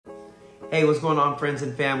Hey, what's going on, friends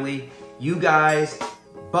and family? You guys,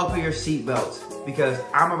 buckle your seatbelts because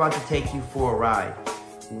I'm about to take you for a ride.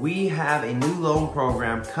 We have a new loan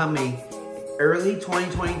program coming early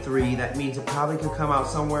 2023. That means it probably could come out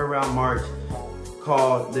somewhere around March,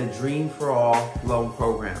 called the Dream for All loan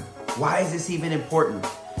program. Why is this even important?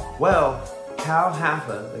 Well,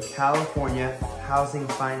 CalHFA, the California Housing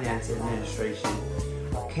Finance Administration,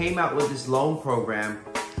 came out with this loan program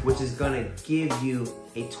which is gonna give you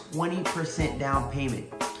a 20% down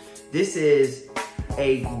payment. This is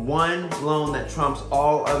a one loan that trumps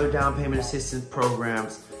all other down payment assistance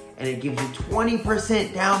programs, and it gives you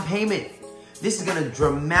 20% down payment. This is gonna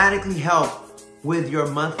dramatically help with your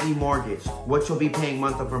monthly mortgage, what you'll be paying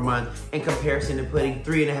month over month in comparison to putting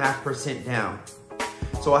 3.5% down.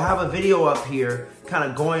 So I have a video up here kind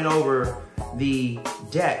of going over the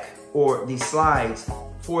deck or the slides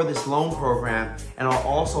for this loan program, and I'll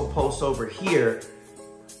also post over here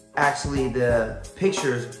actually the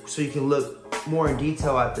pictures so you can look more in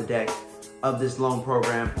detail at the deck of this loan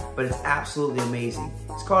program, but it's absolutely amazing.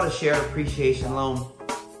 It's called a shared appreciation loan.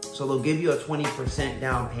 So they'll give you a 20%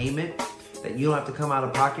 down payment that you don't have to come out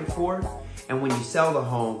of pocket for, and when you sell the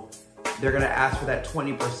home, they're gonna ask for that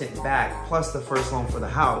 20% back, plus the first loan for the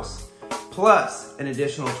house, plus an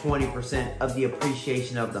additional 20% of the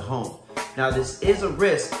appreciation of the home. Now, this is a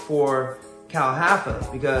risk for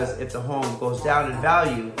CalHFA because if the home goes down in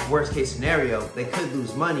value, worst case scenario, they could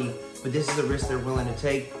lose money, but this is a risk they're willing to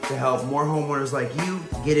take to help more homeowners like you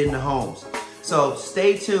get into homes. So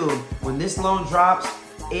stay tuned. When this loan drops,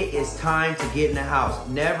 it is time to get in the house.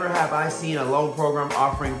 Never have I seen a loan program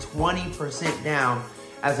offering 20% down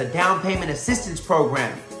as a down payment assistance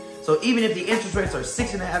program. So even if the interest rates are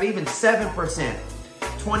 6.5%, even 7%,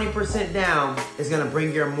 20% down is gonna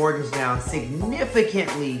bring your mortgage down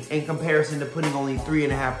significantly in comparison to putting only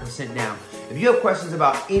 3.5% down. If you have questions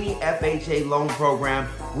about any FHA loan program,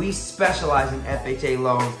 we specialize in FHA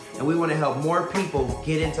loans, and we wanna help more people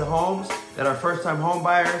get into homes that are first-time home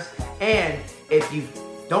buyers. And if you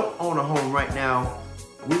don't own a home right now,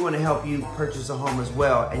 we wanna help you purchase a home as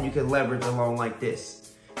well, and you can leverage a loan like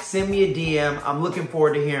this. Send me a DM. I'm looking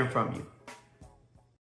forward to hearing from you.